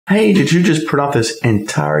Hey, did you just print off this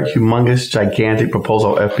entire humongous, gigantic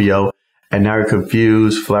proposal FBO and now you're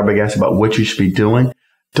confused, flabbergasted about what you should be doing?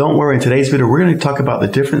 Don't worry, in today's video, we're going to talk about the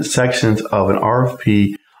different sections of an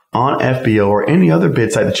RFP on FBO or any other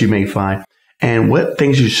bid site that you may find and what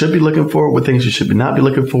things you should be looking for, what things you should not be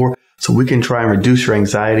looking for, so we can try and reduce your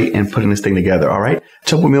anxiety in putting this thing together. All right,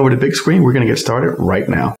 jump with me over to the big screen. We're going to get started right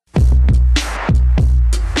now.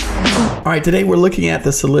 All right, today we're looking at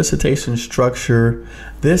the solicitation structure.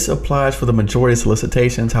 This applies for the majority of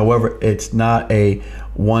solicitations. However, it's not a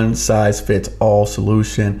one-size-fits-all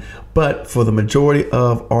solution. But for the majority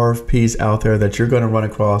of RFPs out there that you're going to run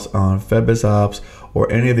across on FedBizOpps or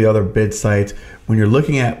any of the other bid sites, when you're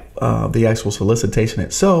looking at the actual solicitation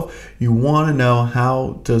itself, you want to know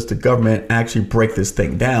how does the government actually break this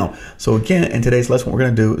thing down. So again, in today's lesson, what we're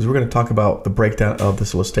going to do is we're going to talk about the breakdown of the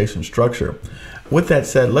solicitation structure. With that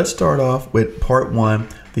said, let's start off with part one,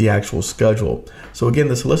 the actual schedule. So again,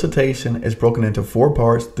 the solicitation is broken into four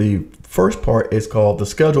parts. The first part is called the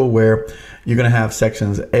schedule, where you're going to have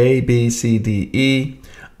sections A, B, C, D, E,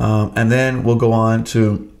 and then we'll go on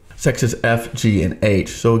to sections F, G, and H.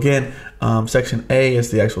 So again, section A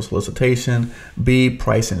is the actual solicitation, B,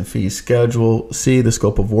 price and fee schedule, C, the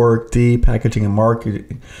scope of work, D, packaging and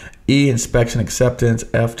marketing, E, inspection acceptance,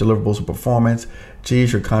 F, deliverables and performance, G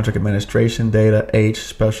is your contract administration data, H,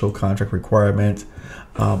 special contract requirements.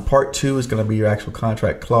 Part two is going to be your actual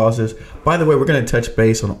contract clauses. By the way, we're going to touch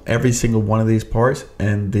base on every single one of these parts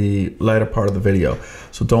in the latter part of the video.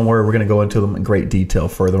 So don't worry, we're going to go into them in great detail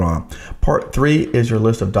further on. Part three is your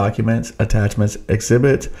list of documents, attachments,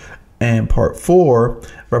 exhibits. And part four,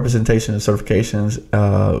 representation and certifications,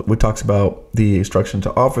 which talks about the instruction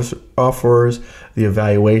to offers, the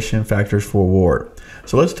evaluation factors for award.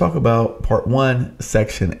 So let's talk about part one,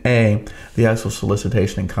 section A, the actual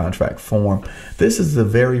solicitation and contract form. This is the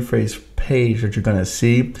very first page that you're going to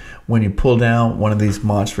see when you pull down one of these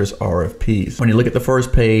monstrous RFPs. When you look at the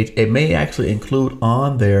first page, it may actually include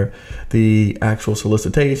on there the actual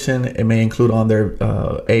solicitation. It may include on there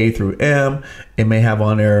A through M. It may have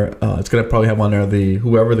on there, it's going to probably have on there the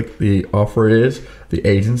whoever the offer is, the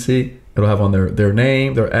agency. It'll have on their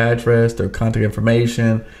name, their address, their contact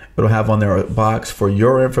information. It'll have on there a box for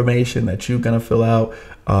your information that you're going to fill out.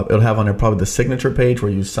 It'll have on there probably the signature page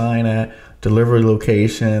where you sign at, delivery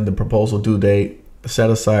location, the proposal due date, the set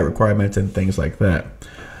aside requirements, and things like that.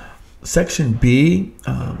 Section B,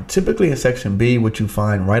 typically in section B, what you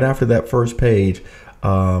find right after that first page,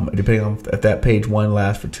 depending on if that page one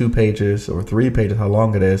lasts for 2 pages or 3 pages, how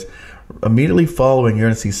long it is, immediately following, you're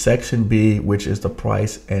going to see section B, which is the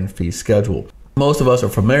price and fee schedule. Most of us are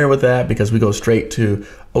familiar with that because we go straight to,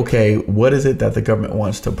 okay, what is it that the government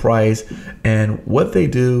wants to price? And what they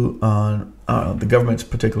do on the government's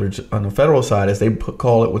particular, on the federal side, is they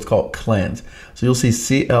call it what's called cleanse. So you'll see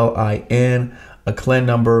CLIN, a CLIN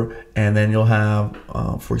number, and then you'll have,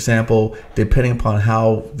 for example, depending upon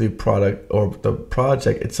how the product or the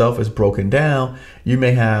project itself is broken down, you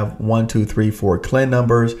may have 1, 2, 3, 4 CLIN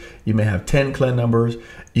numbers. You may have 10 CLIN numbers.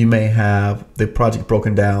 You may have the project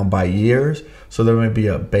broken down by years. So there may be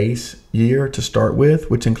a base year to start with,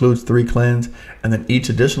 which includes 3 CLINs, and then each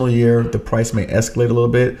additional year, the price may escalate a little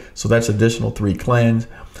bit. So that's additional 3 CLINs.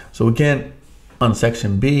 So again, on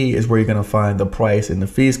section B is where you're going to find the price and the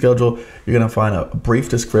fee schedule. You're going to find a brief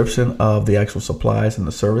description of the actual supplies and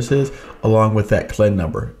the services along with that CLIN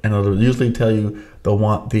number. And it'll usually tell you they'll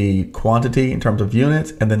want the quantity in terms of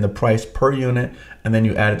units and then the price per unit. And then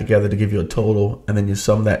you add it together to give you a total. And then you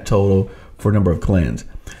sum that total for a number of CLINs.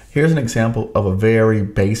 Here's an example of a very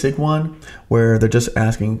basic one where they're just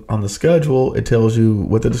asking on the schedule. It tells you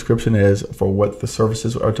what the description is for what the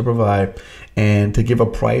services are to provide and to give a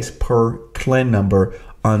price per CLIN number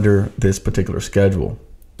under this particular schedule.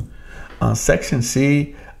 Section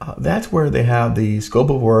C, that's where they have the scope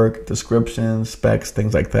of work, descriptions, specs,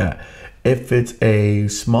 things like that. If it's a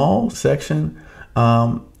small section,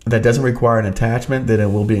 that doesn't require an attachment, then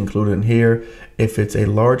it will be included in here. If it's a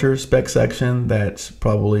larger spec section that's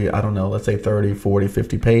probably, I don't know, let's say 30, 40,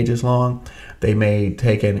 50 pages long, they may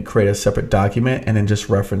take and create a separate document and then just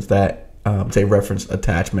reference that, say reference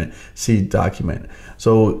attachment, C document.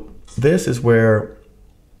 So this is where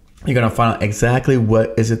you're going to find out exactly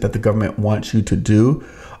what is it that the government wants you to do,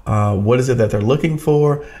 what is it that they're looking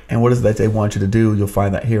for, and what is it that they want you to do. You'll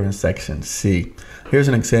find that here in section C. Here's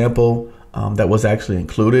an example that was actually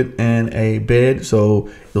included in a bid. So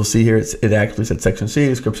you'll see here it actually said section C,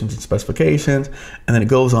 descriptions and specifications, and then it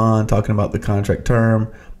goes on talking about the contract term,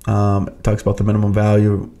 it talks about the minimum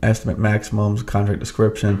value, estimate maximums, contract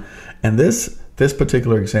description, and this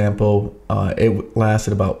particular example, it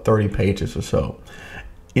lasted about 30 pages or so.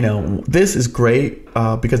 this is great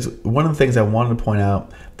because one of the things I wanted to point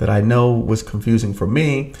out that I know was confusing for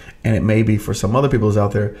me, and it may be for some other people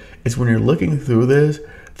out there, is when you're looking through this,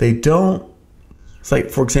 they don't. It's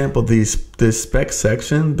like, for example, this spec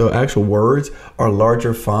section, the actual words are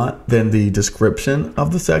larger font than the description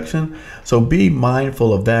of the section. So be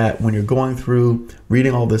mindful of that when you're going through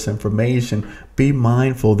reading all this information. Be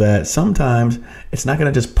mindful that sometimes it's not going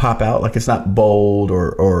to just pop out, like it's not bold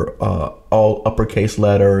or all uppercase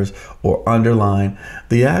letters or underline.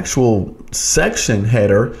 The actual section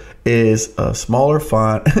header is a smaller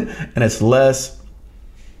font and it's less,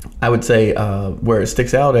 I would say, where it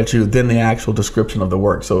sticks out at you than the actual description of the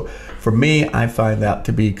work. So for me, I find that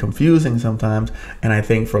to be confusing sometimes. And I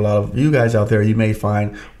think for a lot of you guys out there, you may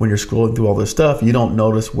find when you're scrolling through all this stuff, you don't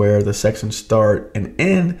notice where the sections start and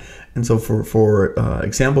end. And so for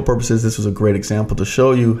example purposes, this was a great example to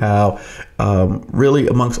show you how really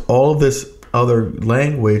amongst all of this other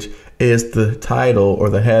language is the title or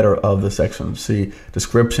the header of the section C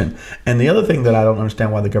description. And the other thing that I don't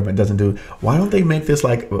understand why the government doesn't do, why don't they make this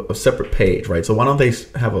like a separate page, right? So why don't they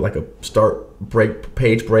have like a start break,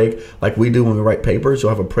 page break, like we do when we write papers?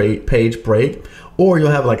 You'll have a page break, or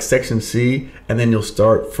you'll have like section C and then you'll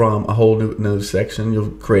start from a whole new section. You'll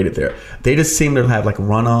create it there. They just seem to have like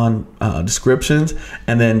run-on descriptions,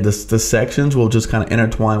 and then the sections will just kind of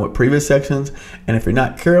intertwine with previous sections. And if you're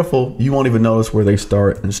not careful, you won't even notice where they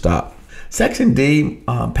start and stop. Section D,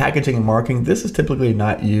 packaging and marketing. This is typically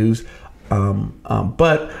not used,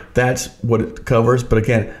 but that's what it covers. But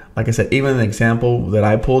again, like I said, even the example that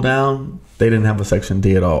I pulled down, they didn't have a section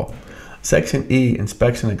D at all. Section E,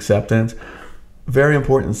 inspection acceptance. Very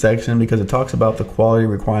important section because it talks about the quality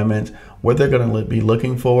requirements, what they're going to be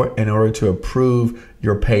looking for in order to approve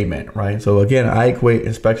your payment, right? So again, I equate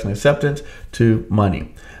inspection acceptance to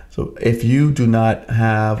money. So if you do not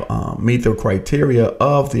have meet the criteria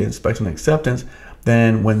of the inspection acceptance,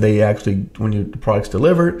 then when your product's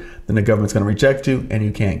delivered, then the government's going to reject you and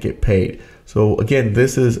you can't get paid. So again,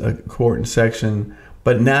 this is an important section,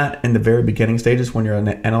 but not in the very beginning stages when you're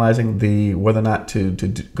analyzing whether or not to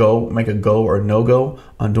make a go or no go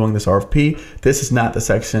on doing this RFP. This is not the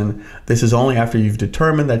section. This is only after you've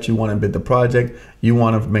determined that you want to bid the project. You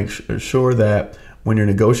want to make sure that when you're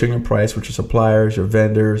negotiating your price with your suppliers, your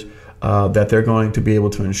vendors, that they're going to be able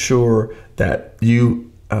to ensure that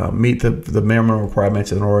you meet the minimum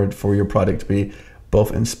requirements in order for your product to be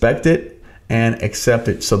both inspected and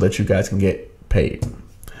accepted so that you guys can get paid.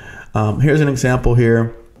 Here's an example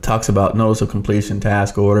here. Talks about notice of completion,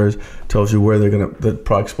 task orders, tells you where the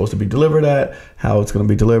product's supposed to be delivered at, how it's going to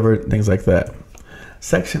be delivered, things like that.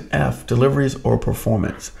 Section F, deliveries or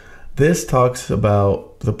performance. This talks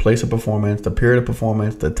about the place of performance, the period of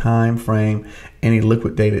performance, the time frame, any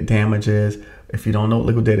liquidated damages. If you don't know what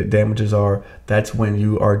liquidated damages are, that's when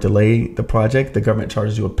you are delaying the project. The government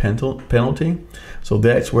charges you a penalty. So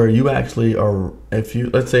that's where you actually are. If you,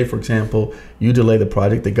 let's say, for example, you delay the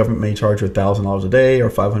project, the government may charge you $1,000 a day or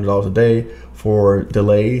 $500 a day for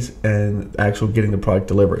delays and actually getting the product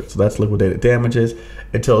delivered. So that's liquidated damages.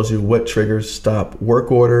 It tells you what triggers stop work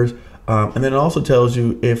orders. And then it also tells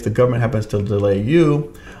you if the government happens to delay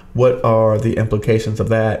you, what are the implications of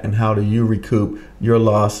that and how do you recoup your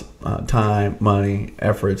lost time, money,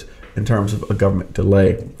 efforts in terms of a government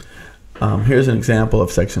delay. Here's an example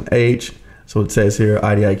of Section H. So it says here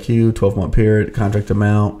IDIQ, 12-month period, contract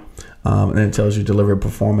amount, and then it tells you delivery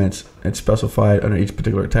performance. It's specified under each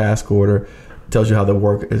particular task order. It tells you how the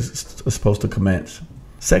work is supposed to commence.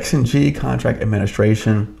 Section G, contract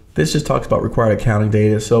administration. This just talks about required accounting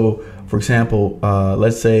data. So for example,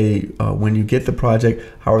 let's say when you get the project,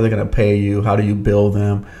 how are they going to pay you? How do you bill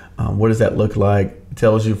them? What does that look like? It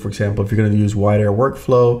tells you, for example, if you're going to use wide area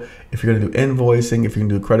workflow, if you're going to do invoicing, if you're going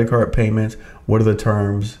to do credit card payments, what are the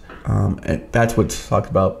terms? And that's what's talked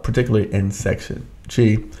about, particularly in Section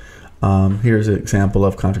G. Here's an example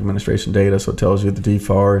of contract administration data. So it tells you the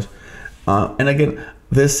DFARS. And again,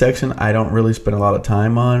 this section I don't really spend a lot of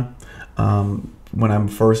time on when I'm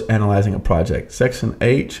first analyzing a project. Section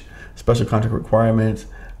H, special contract requirements.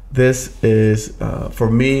 This is for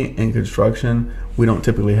me in construction. We don't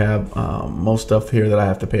typically have most stuff here that I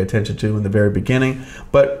have to pay attention to in the very beginning.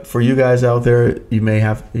 But for you guys out there, you may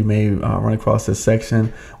run across this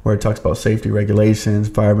section where it talks about safety regulations,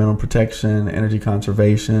 environmental protection, energy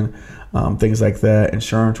conservation, things like that.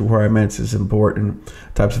 Insurance requirements is important,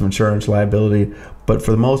 types of insurance liability. But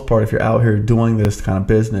for the most part, if you're out here doing this kind of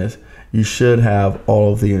business, you should have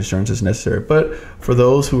all of the insurances necessary. But for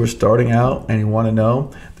those who are starting out and you want to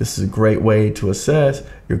know, this is a great way to assess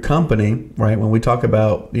your company, right? When we talk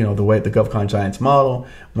about, the way the GovCon Giants model,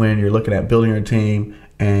 when you're looking at building your team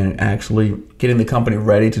and actually getting the company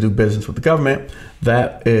ready to do business with the government.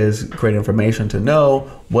 That is great information to know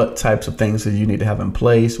what types of things that you need to have in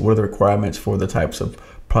place, what are the requirements for the types of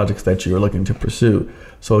projects that you're looking to pursue.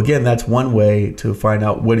 So again, that's one way to find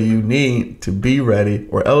out what do you need to be ready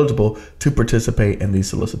or eligible to participate in these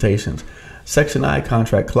solicitations. Section I,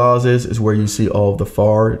 contract clauses, is where you see all of the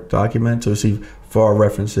FAR documents. So you see FAR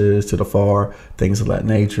references to the FAR, things of that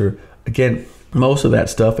nature. Again, most of that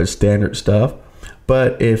stuff is standard stuff.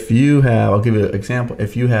 But if you have, I'll give you an example,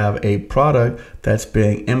 if you have a product that's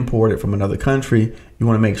being imported from another country, you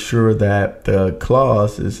want to make sure that the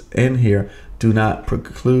clauses in here do not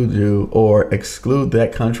preclude you or exclude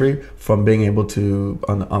that country from being able to,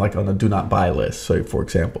 on a do not buy list, so for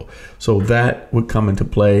example. So that would come into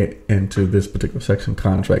play into this particular section,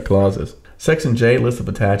 contract clauses. Section J, list of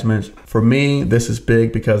attachments. For me, this is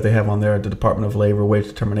big because they have on there the Department of Labor Wage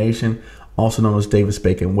Determination, also known as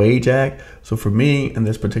Davis-Bacon Wage Act. So for me, in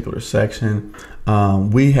this particular section,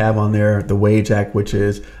 we have on there the Wage Act, which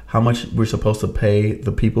is how much we're supposed to pay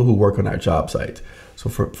the people who work on our job sites. So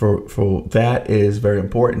for that is very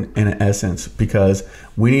important in essence, because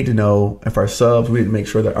we need to know if our subs, we need to make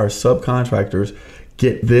sure that our subcontractors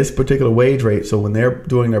get this particular wage rate. So when they're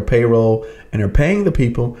doing their payroll and they're paying the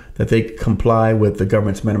people, that they comply with the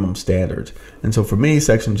government's minimum standards. And so for me,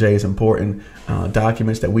 Section J is important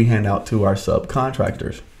documents that we hand out to our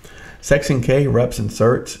subcontractors. Section K, reps and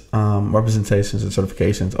certs, representations and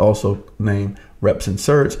certifications, also named reps and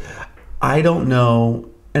certs. I don't know.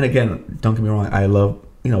 And again, don't get me wrong, I love,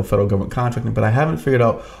 federal government contracting, but I haven't figured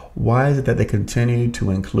out why is it that they continue to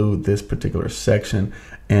include this particular section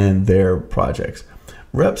in their projects.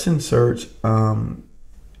 Reps and certs,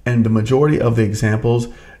 and the majority of the examples,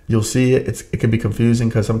 you'll see it can be confusing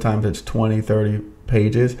because sometimes it's 20, 30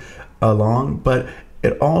 pages long, but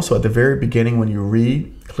it also, at the very beginning, when you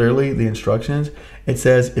read clearly the instructions, it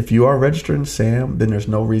says if you are registered in SAM, then there's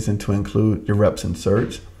no reason to include your reps and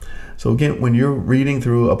certs. So again, when you're reading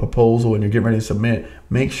through a proposal and you're getting ready to submit,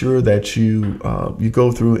 make sure that you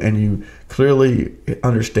go through and you clearly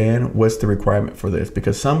understand what's the requirement for this,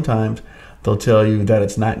 because sometimes they'll tell you that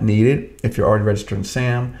it's not needed if you're already registered in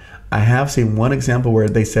SAM. I have seen one example where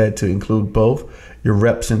they said to include both your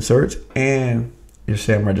reps and certs and your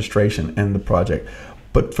SAM registration in the project.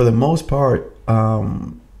 But for the most part,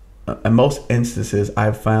 in most instances,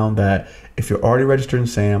 I've found that if you're already registered in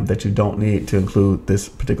SAM, that you don't need to include this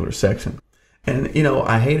particular section. And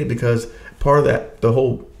I hate it because part of that, the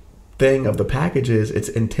whole thing of the package is it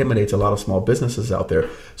intimidates a lot of small businesses out there.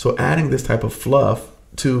 So adding this type of fluff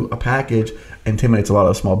to a package intimidates a lot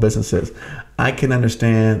of small businesses. I can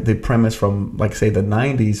understand the premise from, like, say, the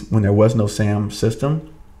 90s when there was no SAM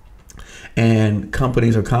system, and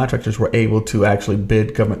companies or contractors were able to actually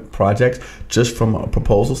bid government projects just from a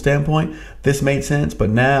proposal standpoint. This made sense, but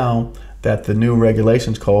now that the new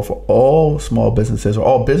regulations call for all small businesses, or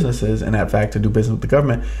all businesses in that fact to do business with the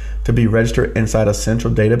government, to be registered inside a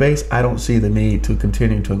central database, I don't see the need to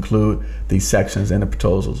continue to include these sections in the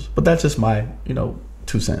proposals. But that's just my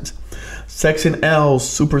 2 cents. Section L,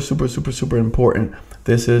 super important.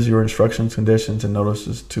 This is your instructions, conditions, and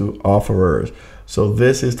notices to offerers. So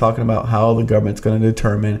this is talking about how the government's going to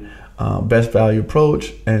determine best value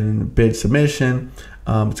approach and bid submission.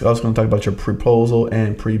 It's also going to talk about your proposal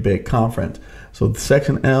and pre-bid conference. So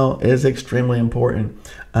Section L is extremely important,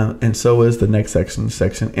 and so is the next section,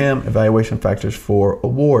 Section M, evaluation factors for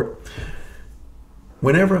award.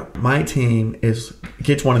 Whenever my team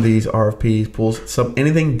gets one of these RFPs, pulls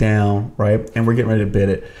anything down, right, and we're getting ready to bid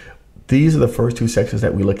it, these are the first 2 sections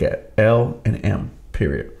that we look at, L and M,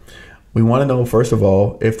 period. We want to know, first of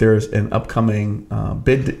all, if there's an upcoming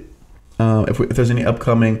bid, if there's any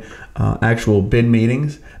upcoming actual bid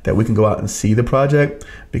meetings that we can go out and see the project,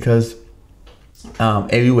 because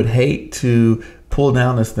you would hate to pull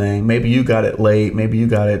down this thing. Maybe you got it late, maybe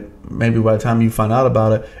by the time you find out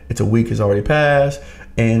about it, it's a week has already passed.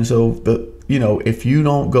 And so if you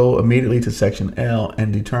don't go immediately to Section L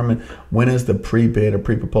and determine when is the pre-bid or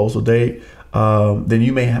pre-proposal date, then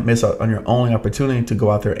you may miss out on your only opportunity to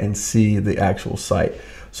go out there and see the actual site.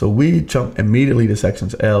 So we jump immediately to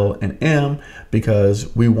sections L and M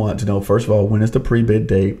because we want to know, first of all, when is the pre-bid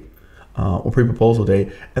date or pre-proposal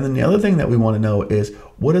date. And then the other thing that we want to know is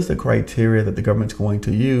what is the criteria that the government's going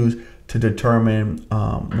to use to determine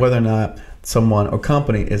whether or not someone or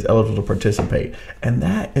company is eligible to participate. And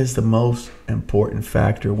that is the most important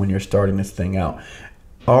factor when you're starting this thing out.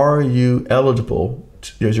 Are you eligible?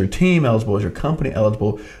 Is your team eligible? Is your company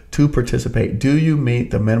eligible to participate? Do you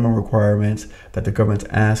meet the minimum requirements that the government's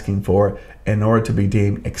asking for in order to be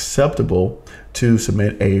deemed acceptable to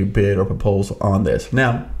submit a bid or proposal on this?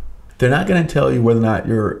 Now, they're not going to tell you whether or not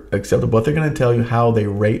you're acceptable, but they're going to tell you how they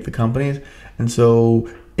rate the companies. And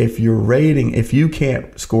so if you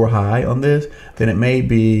can't score high on this, then you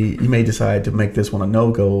may decide to make this one a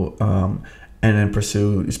no-go, and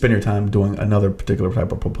then spend your time doing another particular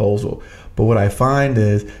type of proposal. But what I find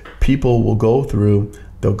is people will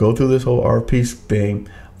they'll go through this whole RFP thing,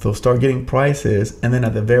 they'll start getting prices, and then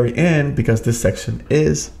at the very end, because this section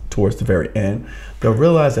is towards the very end, they'll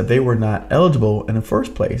realize that they were not eligible in the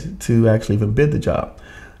first place to actually even bid the job.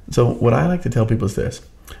 So what I like to tell people is this: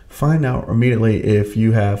 find out immediately if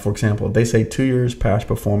you have, for example, they say 2 years past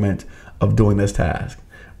performance of doing this task,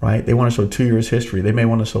 right? They want to show 2 years history. They may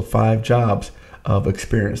want to show 5 jobs of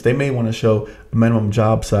experience. They may want to show minimum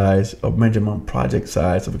job size or minimum project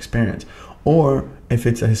size of experience. Or if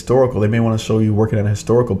it's a historical, they may want to show you working at a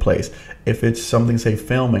historical place. If it's something, say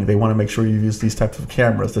filming, they want to make sure you use these types of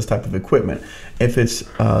cameras, this type of equipment. If it's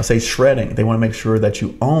say shredding, they want to make sure that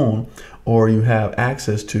you own or you have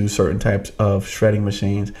access to certain types of shredding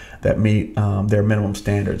machines that meet their minimum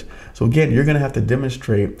standards. So again, you're going to have to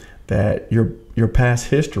demonstrate that your past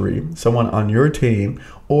history, someone on your team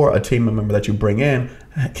or a team member that you bring in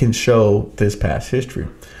can show this past history.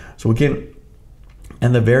 So again,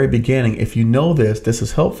 in the very beginning, if you know this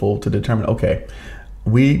is helpful to determine, okay,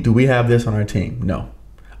 do we have this on our team? No.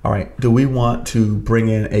 All right. Do we want to bring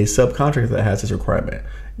in a subcontractor that has this requirement?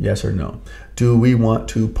 Yes or no? Do we want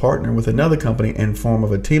to partner with another company in form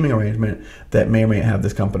of a teaming arrangement that may or may not have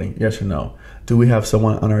this company? Yes or no? Do we have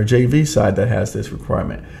someone on our JV side that has this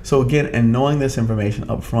requirement? So again, and knowing this information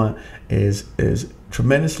up front is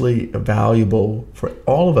tremendously valuable for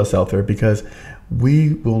all of us out there, because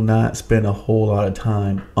we will not spend a whole lot of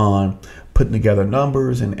time on putting together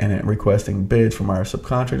numbers and requesting bids from our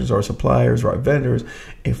subcontractors, our suppliers, or our vendors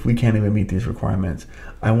if we can't even meet these requirements.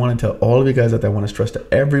 I want to tell all of you guys that I want to stress to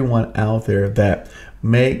everyone out there that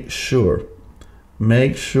make sure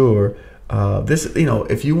this,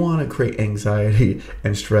 if you want to create anxiety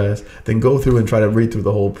and stress, then go through and try to read through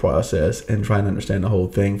the whole process and try and understand the whole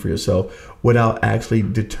thing for yourself without actually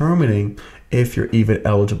determining if you're even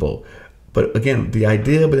eligible. But again, the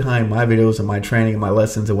idea behind my videos and my training and my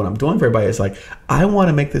lessons and what I'm doing for everybody is like, I want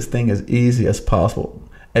to make this thing as easy as possible,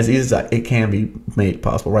 as easy as it can be made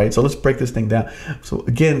possible, right? So let's break this thing down. So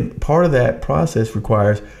again, part of that process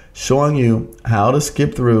requires showing you how to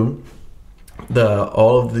skip through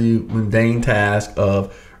all of the mundane task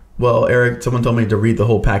of, well, Eric, someone told me to read the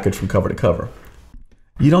whole package from cover to cover.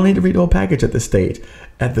 You don't need to read the whole package at this stage.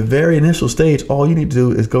 At the very initial stage, all you need to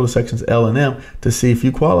do is go to sections L and M to see if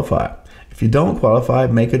you qualify. If you don't qualify,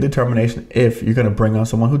 make a determination if you're going to bring on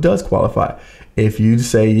someone who does qualify. If you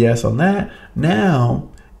say yes on that, now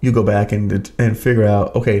you go back and figure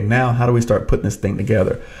out, okay, now how do we start putting this thing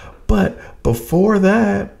together? But before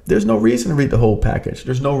that, there's no reason to read the whole package.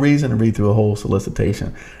 There's no reason to read through a whole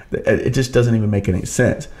solicitation. It just doesn't even make any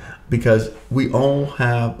sense, because we all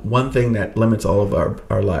have one thing that limits all of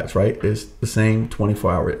our lives, right? It's the same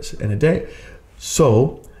 24 hours in a day.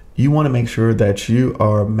 So you want to make sure that you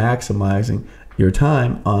are maximizing your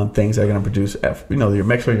time on things that are going to produce, you're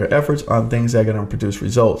maximizing your efforts on things that are going to produce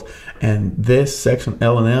results. And this section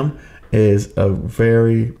L and M is a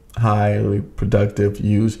very highly productive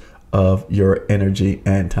use of your energy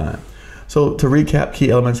and time. So to recap, key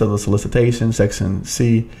elements of the solicitation: section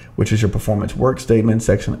C, which is your performance work statement;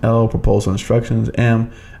 section L, proposal instructions;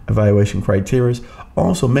 M, evaluation criteria.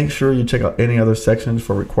 Also, make sure you check out any other sections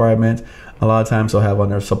for requirements. A lot of times they'll have on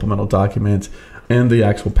their supplemental documents and the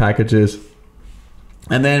actual packages.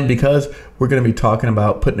 And then, because we're going to be talking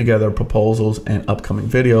about putting together proposals and upcoming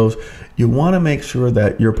videos, you want to make sure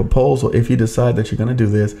that your proposal, if you decide that you're going to do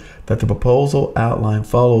this, that the proposal outline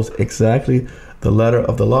follows exactly the letter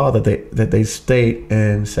of the law that they state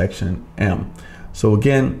in section M. So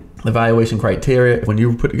again, evaluation criteria: when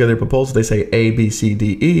you put together a proposal, they say A, B, C,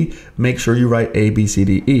 D, E. Make sure you write A, B, C,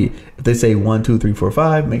 D, E. If they say 1, 2, 3, 4,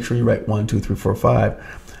 5, make sure you write 1, 2, 3, 4,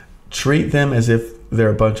 5. Treat them as if they're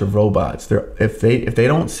a bunch of robots. If they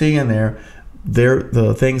don't see in there,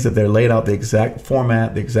 the things that they're laid out, the exact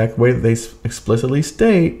format, the exact way that they explicitly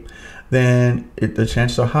state, then the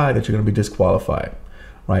chances are high that you're going to be disqualified,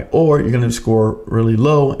 right? Or you're going to score really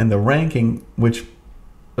low in the ranking, which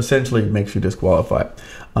essentially makes you disqualified.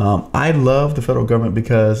 I love the federal government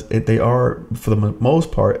because they are, for the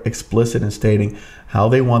most part, explicit in stating how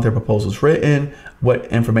they want their proposals written, what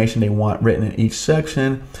information they want written in each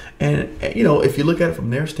section. And if you look at it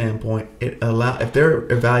from their standpoint, if they're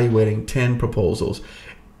evaluating 10 proposals,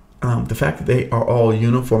 the fact that they are all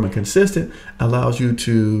uniform and consistent allows you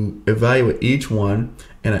to evaluate each one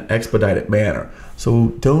in an expedited manner. So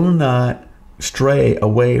do not stray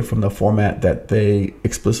away from the format that they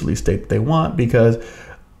explicitly state that they want, because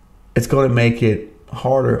it's going to make it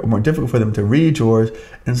harder or more difficult for them to read yours.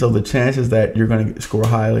 And so the chances that you're going to score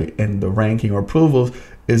highly in the ranking or approvals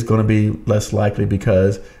is going to be less likely,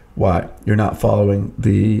 because why? You're not following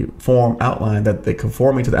the form outline that they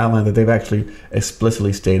conforming to the outline that they've actually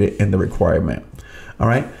explicitly stated in the requirement. All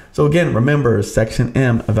right. So again, remember, section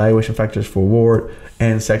M, evaluation factors for award,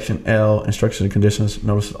 and section L, instructions and conditions,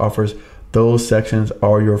 notice offers. Those sections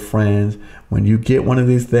are your friends. When you get one of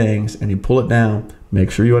these things and you pull it down, make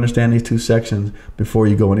sure you understand these two sections before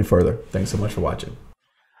you go any further. Thanks so much for watching.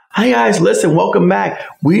 Hi guys, listen, welcome back.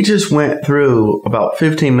 We just went through about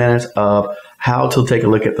 15 minutes of how to take a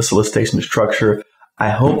look at the solicitation structure. I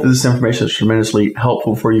hope this information is tremendously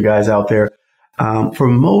helpful for you guys out there. For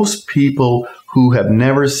most people who have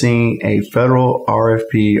never seen a federal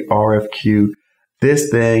RFP, RFQ, this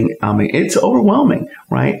thing, I mean, it's overwhelming,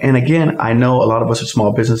 right? And again, I know a lot of us are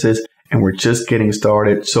small businesses and we're just getting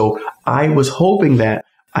started. So I was hoping that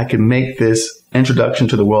I could make this introduction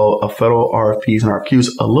to the world of federal RFPs and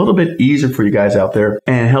RFQs a little bit easier for you guys out there,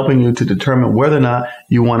 and helping you to determine whether or not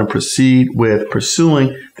you want to proceed with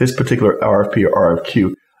pursuing this particular RFP or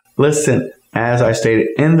RFQ. Listen, as I stated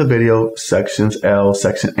in the video, sections L,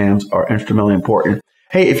 section M's are instrumentally important.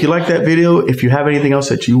 Hey, if you like that video, if you have anything else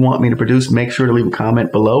that you want me to produce, make sure to leave a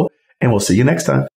comment below, and we'll see you next time.